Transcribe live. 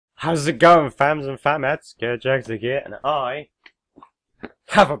How's it going, fams and famettes? Jexak here, and I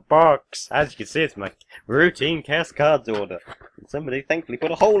have a box. As you can see, it's my routine chaos cards order. And somebody thankfully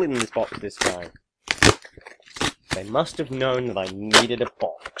put a hole in this box this time. They must have known that I needed a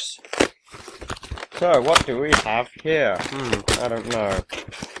box. So, what do we have here? I don't know.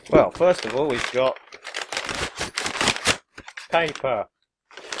 Well, first of all, we've got paper.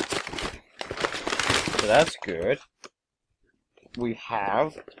 So that's good. We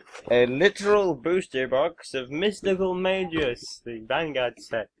have a literal booster box of Mystical Magus, the Vanguard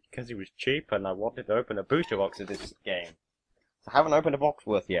set, because it was cheap and I wanted to open a booster box of this game. So I haven't opened a box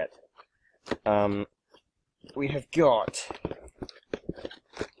worth yet. We have got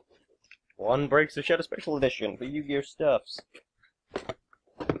one Breaks the Shadow Special Edition for Yu-Gi-Oh! Stuffs.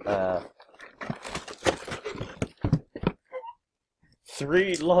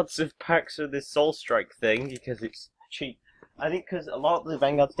 3 lots of packs of this Soul Strike thing, because it's cheap. I think because a lot of the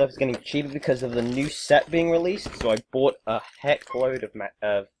Vanguard stuff is getting cheaper because of the new set being released, so I bought a heck load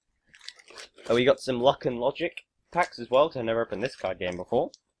of we got some Luck and Logic packs as well, because I've never opened this card game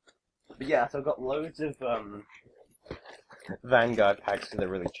before. But yeah, so I've got loads of Vanguard packs because they're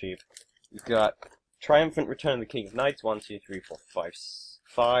really cheap. We've got Triumphant Return of the King of Knights, 1, 2, 3, 4, 5,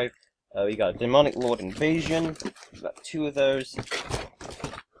 5. We got Demonic Lord Invasion, we've got 2 of those.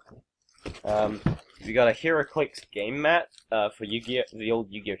 We got a HeroClix game mat for Yu-Gi-Oh! The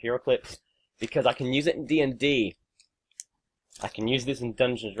old Yu-Gi-Oh! HeroClix, because I can use it in D&D. I can use this in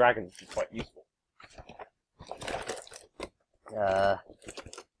Dungeons & Dragons, which is quite useful.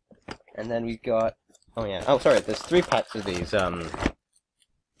 And then we've got, there's 3 packs of these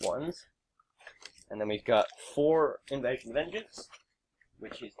ones. And then we've got 4 Invasion Vengeance,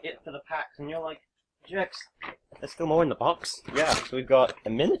 which is it for the packs. And you're like, Jex, there's still more in the box? Yeah, so we've got a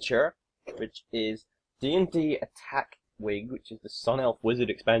miniature, which is D&D Attack Wig, which is the Sun Elf Wizard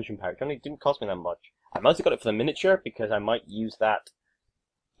expansion pack. It only didn't cost me that much. I mostly got it for the miniature, because I might use that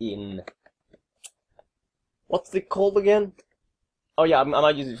in... What's it called again? Oh yeah, I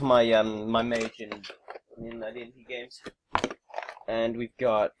might use it for my my mage in D&D games. And we've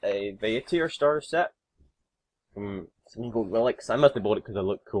got a Vaetier starter set from something called Relics. I must have bought it because they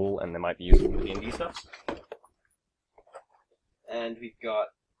look cool and they might be useful for D&D stuff. And we've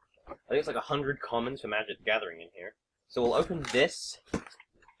got, I think it's like 100 commons for Magic the Gathering in here. So we'll open this,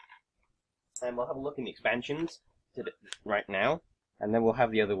 and we'll have a look in the expansions right now, and then we'll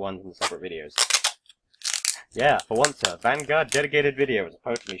have the other ones in the separate videos. Yeah, for once a Vanguard dedicated video as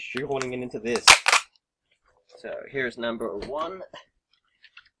opposed to me shoehorning it into this. So here's number 1.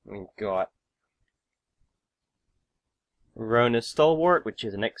 We've got Rona Stalwart, which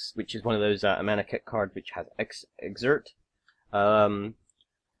is one of those mana kit cards which has Exert. Even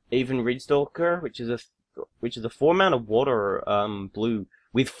Reedstalker, which is a 4-mana water blue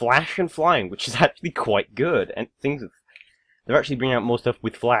with flash and flying, which is actually quite good. And they're actually bringing out more stuff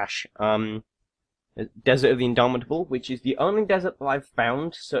with flash. Desert of the Indomitable, which is the only desert that I've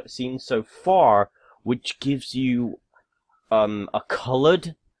seen so far, which gives you a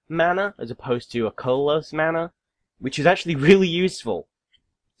colored mana as opposed to a colorless mana, which is actually really useful,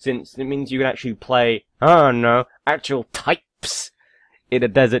 since it means you can actually play, actual types in a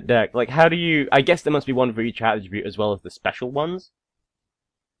desert deck. Like, how do you... I guess there must be one for each attribute as well as the special ones.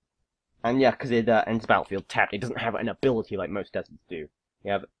 And yeah, because it ends battlefield tapped. It doesn't have an ability like most deserts do.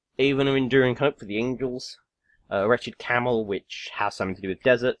 You have Even Enduring Hope for the Angels, Wretched Camel, which has something to do with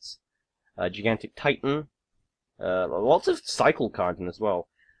deserts, Gigantic Titan, lots of cycle cards in as well.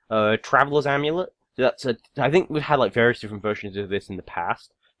 Traveler's Amulet. So I think we've had like various different versions of this in the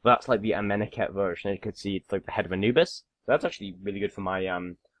past, but that's like the Amenhotep version. You could see it's like the head of Anubis. So that's actually really good for my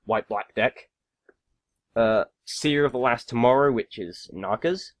white-black deck. Seer of the Last Tomorrow, which is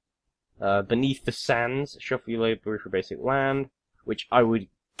Nagas. Beneath the Sands, Shuffle Your Library for basic land, which I would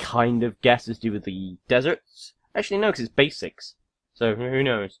kind of guess is due with the deserts. Actually, no, because it's basics. So who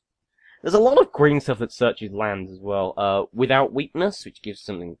knows? There's a lot of green stuff that searches lands as well. Without Weakness, which gives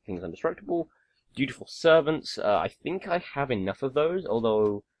things undestructible. Dutiful Servants. I think I have enough of those,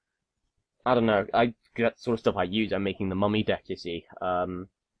 although I don't know. That sort of stuff I use. I'm making the Mummy deck, you see.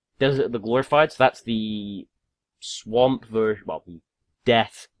 Desert of the Glorified. So that's the swamp version. Well, the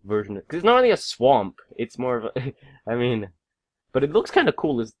death version. Because it's not really a swamp. It's more of a. I mean, but it looks kind of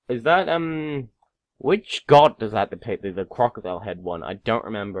cool. Is that which god does that depict? The crocodile head one. I don't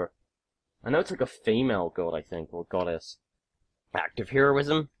remember. I know it's like a female god, I think, or goddess. Active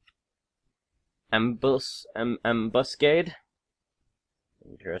Heroism. Ambuscade.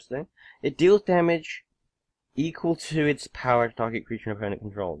 Interesting. It deals damage equal to its power to target creature and opponent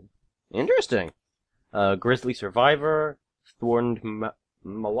controlled. Interesting. Grizzly Survivor, Thorned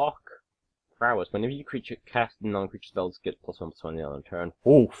Moloch. Prowess. Whenever you creature cast non-creature spells, get +1/+1 on the turn.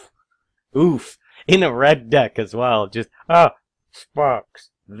 Oof. Oof. In a red deck as well. Just,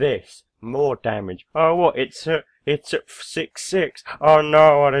 sparks. This. More damage. Oh, what? It's at 6/6. Oh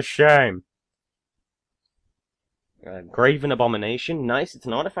no, what a shame. Graven Abomination. Nice. It's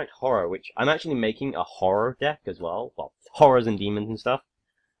an artifact horror, which I'm actually making a horror deck as well. Well, horrors and demons and stuff.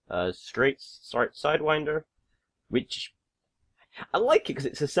 Straight Sidewinder, which I like it because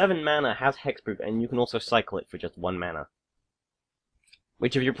it's a 7 mana, has hexproof, and you can also cycle it for just 1 mana.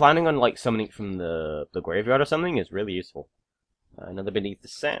 Which, if you're planning on like summoning from the graveyard or something, is really useful. Another Beneath the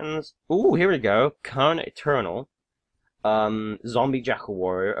Sands. Ooh, here we go. Karn Eternal. Zombie Jackal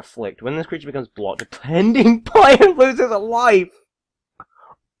Warrior, Afflict. When this creature becomes blocked, depending player loses a life!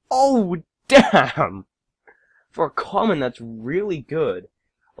 Oh, damn! For a common, that's really good.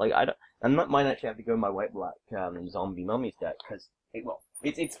 Like, I might actually have to go my white black zombie mummies deck, because,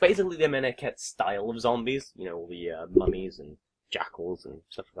 it's basically the Meneket style of zombies. You know, all the mummies and jackals and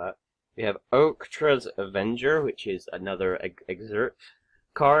stuff like that. We have Oaktra's Avenger, which is another exert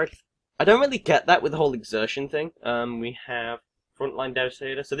card. I don't really get that with the whole exertion thing. We have Frontline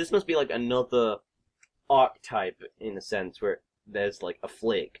Devastator. So this must be like another archetype, in a sense, where there's like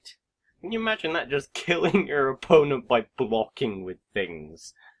Afflict. Can you imagine that, just killing your opponent by blocking with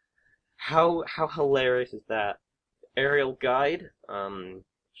things? How hilarious is that? Aerial Guide,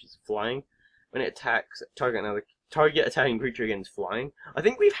 which is flying. When it attacks, target attacking creature against flying. I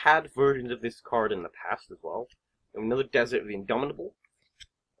think we've had versions of this card in the past as well. Another Desert of the Indomitable.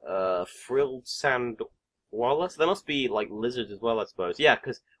 Frilled Sandwalla. So there must be like lizards as well, I suppose. Yeah,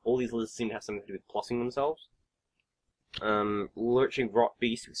 because all these lizards seem to have something to do with plussing themselves. Lurching Rot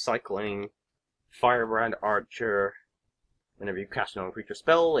Beast with cycling. Firebrand Archer. Whenever you cast a non-creature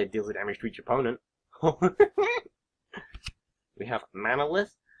spell, it deals damage to each opponent. We have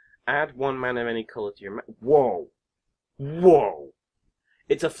Manalith. Add 1 mana of any color to your Whoa! Whoa!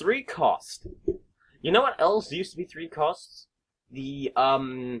 It's a 3 cost. You know what else used to be 3 costs? The,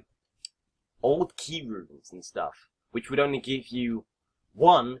 old key runes and stuff, which would only give you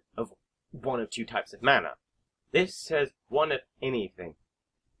one of 2 types of mana. This says 1 of anything.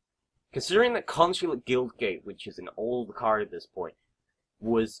 Considering that Consulate Guildgate, which is an old card at this point,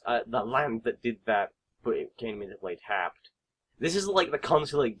 was the land that did that, but it came into play tapped. This is like the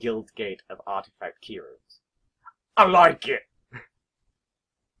Consulate Guildgate of artifact key runes. I like it!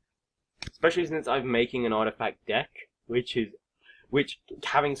 Especially since I'm making an artifact deck, which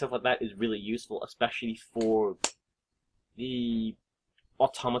having stuff like that is really useful, especially for the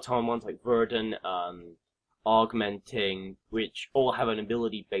automaton ones like Verdant, Augmenting, which all have an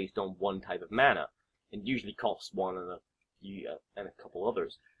ability based on 1 type of mana, and usually costs 1 and a couple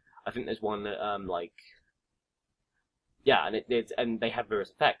others. I think there's one that and they have various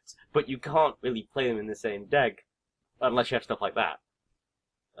effects, but you can't really play them in the same deck unless you have stuff like that.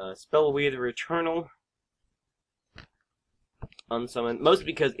 Spellweaver Eternal. Unsummon, mostly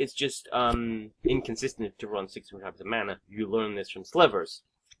because it's just inconsistent to run 6 different types of mana. You learn this from Slivers.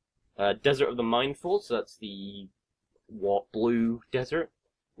 Desert of the Mindful, so that's the blue desert.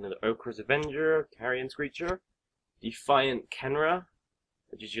 Another Okra's Avenger, Carrion Screecher. Defiant Kenra,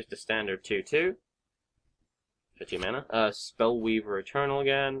 which is just a standard 2/2 for 2 mana. Spellweaver Eternal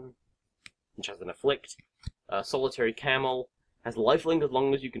again, which has an Afflict. Solitary Camel has lifelink as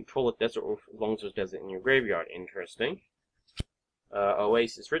long as you control a desert, or as long as there's desert in your graveyard. Interesting.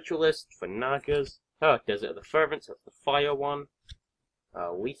 Oasis Ritualist for Nagas. Desert of the Fervent, so that's the fire one.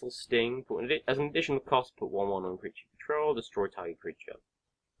 Lethal Sting. As an additional cost, put 1/1 on creature control, destroy target creature.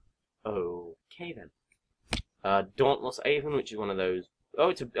 Okay then. Dauntless Avon, which is one of those.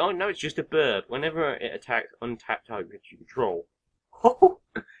 Oh no, it's just a bird. Whenever it attacks untapped target creature you control.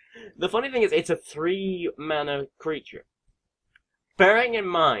 The funny thing is, it's a 3 mana creature. Bearing in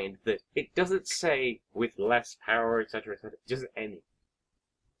mind that it doesn't say with less power, etc., just any.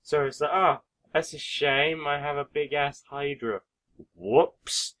 So it's like, that's a shame, I have a big ass Hydra.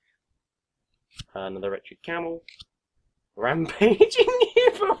 Whoops. Another Wretched Camel. Rampaging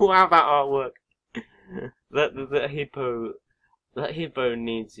Hippo! Wow, that artwork. That hippo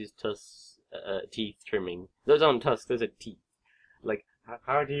needs his teeth trimming. Those aren't tusks, those are teeth. Like,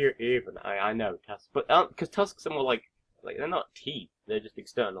 how do you even? I know, tusks. But, because tusks are more like, they're not teeth, they're just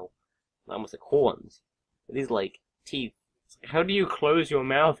external. Almost like horns. But these, like, teeth. How do you close your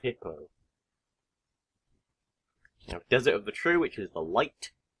mouth, hippo? You have Desert of the True, which is the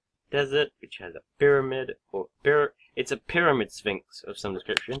light desert, which has a pyramid, it's a pyramid sphinx of some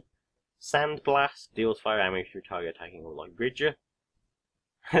description. Sand Blast deals fire damage to target attacking or like creature.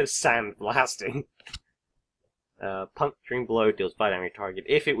 Sand blasting. Puncturing blow deals 5 damage to target.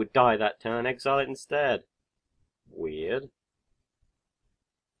 If it would die that turn, exile it instead. Weird.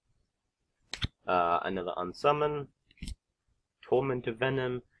 Another unsummon. Torment of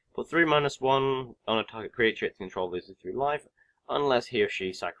Venom. Put 3/1 on a target creature its control loses 3 life, unless he or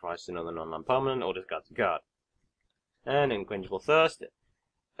she sacrifices another non-land permanent or discards a card. And Unquenchable Thirst.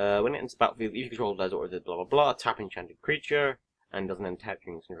 When it enters the battlefield, if you control desert or the blah blah blah, tap enchanted creature, and doesn't end tap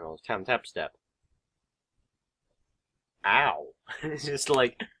during its control's tap step. Ow! It's just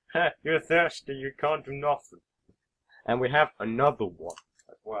like, you're thirsty, you can't do nothing. And we have another one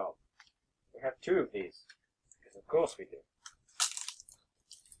as well. We have 2 of these, because of course we do.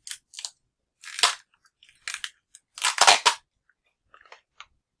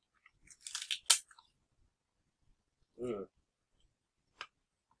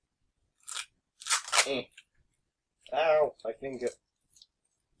 Ow, my finger.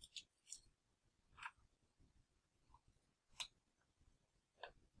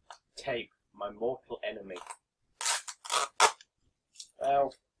 Tape, my mortal enemy.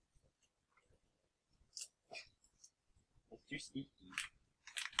 Ow. It's too sticky.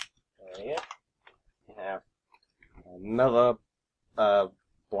 There we have another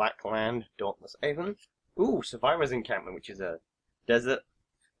black land, Dauntless Haven. Ooh, Survivor's Encampment, which is a desert.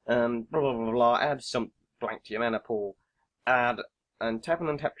 Blah blah blah blah. Add some blank to your mana pool. Add and tap and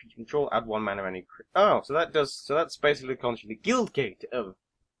untap creature control. Add 1 mana any. Oh, so that's basically the guild gate of.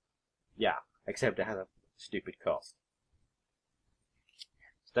 Yeah, except it has a stupid cost.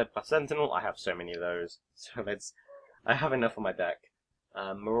 Steadfast Sentinel. I have so many of those, so I have enough on my deck.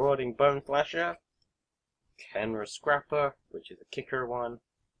 Marauding Bone Slasher. Kenra Scrapper, which is a kicker one.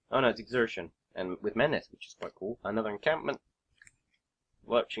 Oh no, it's Exertion. And with Menace, which is quite cool. Another encampment.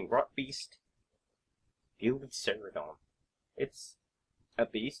 Lurching Rot Beast. Gilded Celadon. It's a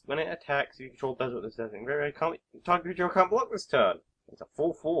beast. When it attacks, you control desert this desert. Target creature can't block this turn. It's a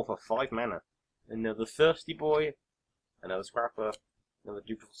 4/4 for 5 mana. Another Thirsty Boy. Another Scrapper. Another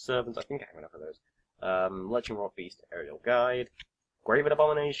Dutiful Servant. I think I have enough of those. Lurching Rot Beast. Aerial Guide. Graven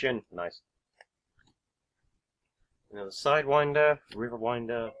Abomination. Nice. Another Sidewinder.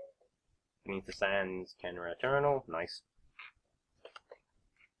 Riverwinder. Beneath the Sands, Kenra Eternal, nice.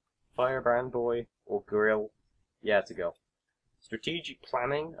 Firebrand Boy, or Grill, yeah, it's a go. Strategic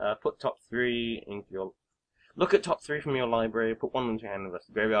Planning, put top 3 into your... Look at top 3 from your library, put 1 into your hand and the rest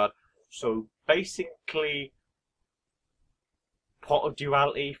of the graveyard. So, basically, Pot of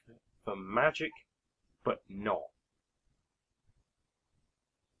Duality for Magic, but not.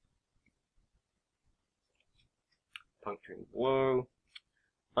 Puncturing Blow.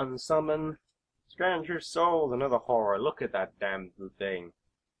 Unsummon. Stranger Souls, another horror. Look at that damn thing.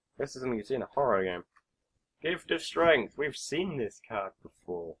 This is something you see in a horror game. Gift of Strength. We've seen this card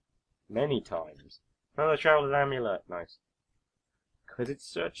before. Many times. Another Traveler's Amulet. Nice. Because it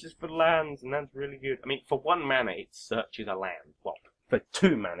searches for lands, and that's really good. I mean, for 1 mana, it searches a land. Well, for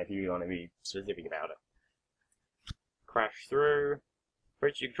 2 mana, if you want to be specific about it. Crash Through.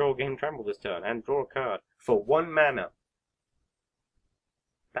 Creature you control gain trample this turn, and draw a card. For 1 mana.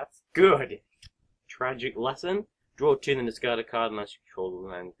 That's good! Tragic Lesson. Draw 2 and discard a card unless you control the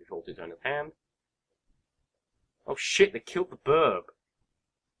land control 2 turn of hand. Oh shit, they killed the burb.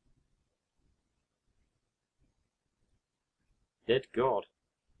 Dead God.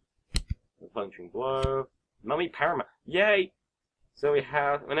 Punching Blow. Mummy Paramount. Yay! So we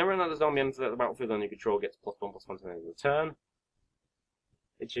have, whenever another zombie enters the battlefield under your control gets +1/+1 to the end of the turn.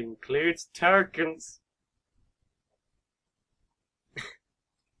 Which includes tokens.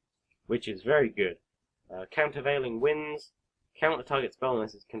 Which is very good. Countervailing Winds. Counter target spell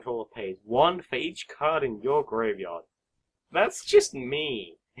unless its controller pays 1 for each card in your graveyard. That's just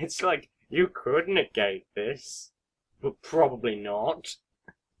me. It's like, you could negate this, but probably not.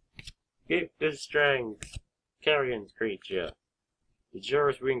 Gift of Strength. Carrion's Creature.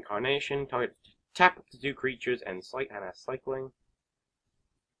 Juror's Reincarnation. Target tap up to 2 creatures and has cycling.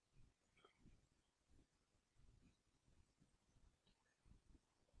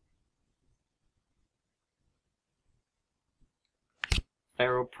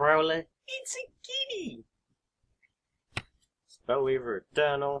 Feral Prowler, it's a kitty! Spellweaver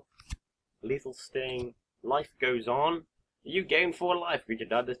Eternal, Lethal Sting, Life Goes On. You gain 4 life, creature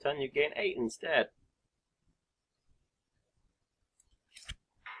died this turn, you gain 8 instead.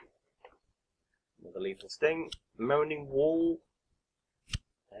 Another Lethal Sting, Moaning Wall,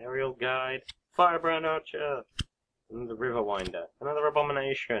 Aerial Guide, Firebrand Archer, and the Riverwinder. Another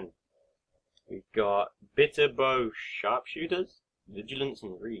Abomination. We've got Bitter Bow Sharpshooters. Vigilance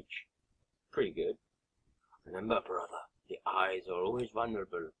and Reach. Pretty good. Remember, brother, the eyes are always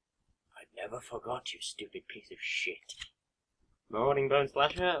vulnerable. I never forgot, you stupid piece of shit. Marauding Bone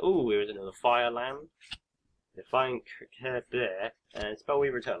Slasher. Ooh, here's another Fireland. Defiant Curve there. And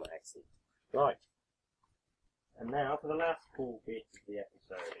Spellweaver Return, excellent. Right. And now for the last cool bit of the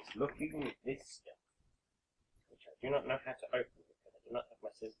episode. It's looking at this stuff. Which I do not know how to open because I do not have my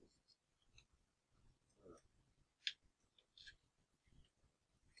scissors.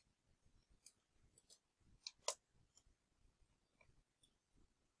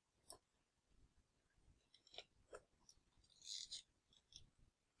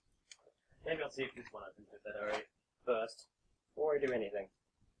 Maybe I'll see if this one opens it better first, before I do anything.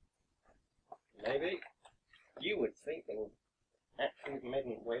 Maybe. You would think they would actually make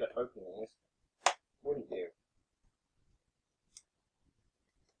a way to open this, wouldn't you?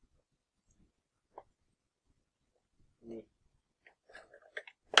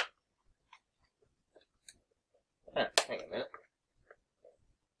 Ah, hang on a minute.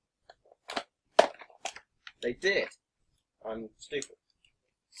 They did! I'm stupid.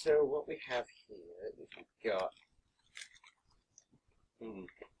 So what we have here is we've got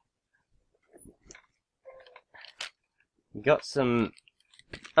we got some.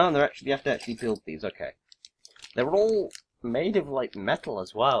 Oh, they're actually, you have to actually build these. Okay, they're all made of like metal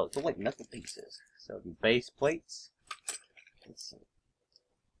as well. It's all like metal pieces. So the base plates. Let's see.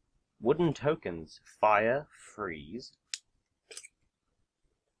 Wooden tokens: fire, freeze,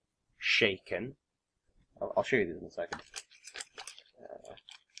 shaken. I'll show you this in a second.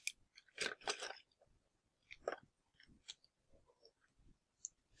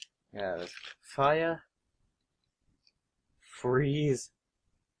 Yeah, there's fire, freeze,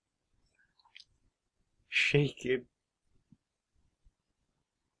 shaken,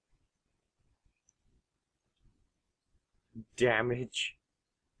 damage,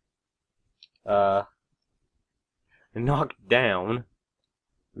 knocked down.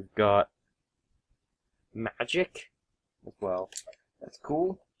 We've got magic as well. That's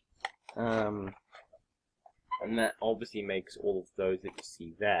cool. And that obviously makes all of those that you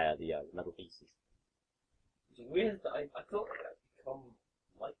see there, the metal pieces. It's weird that I thought it would become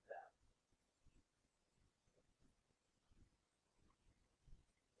like that.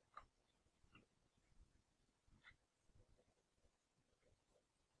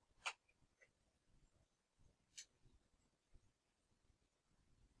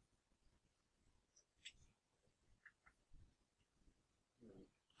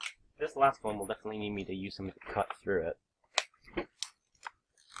 This last one will definitely need me to use something to cut through it.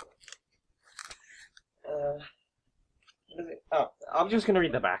 Oh, I'm just going to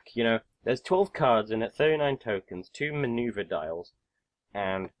read the back, you know. There's 12 cards in it, 39 tokens, 2 maneuver dials,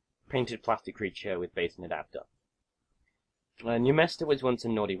 and painted plastic creature with base and adapter. Numesta was once a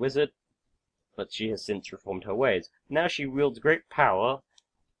naughty wizard, but she has since reformed her ways. Now she wields great power,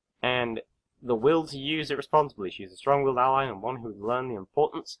 and the will to use it responsibly. She's a strong-willed ally and one who has learned the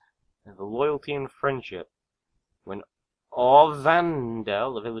importance of loyalty and friendship. When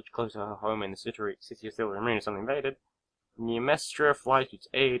Orvandel, the village close to her home in the city of Silver Marine, is suddenly invaded, Numestra flies to its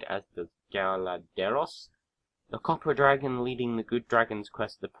aid, as does Galaderos, the copper dragon leading the good dragon's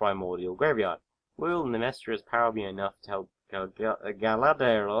quest to the primordial graveyard. Will Numestra's power be enough to help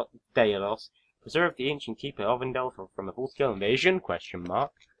Galaderos preserve the ancient keeper Orvandel from a full-scale invasion? Question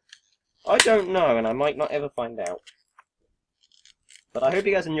mark. I don't know, and I might not ever find out. But I hope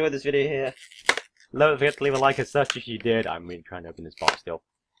you guys enjoyed this video here. Don't forget to leave a like as such if you did. I'm really trying to open this box still.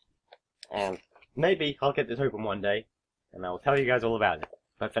 And maybe I'll get this open one day, and I'll tell you guys all about it.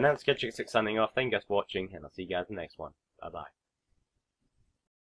 But for now, it's Jexak signing off. Thank you guys for watching, and I'll see you guys in the next one. Bye bye.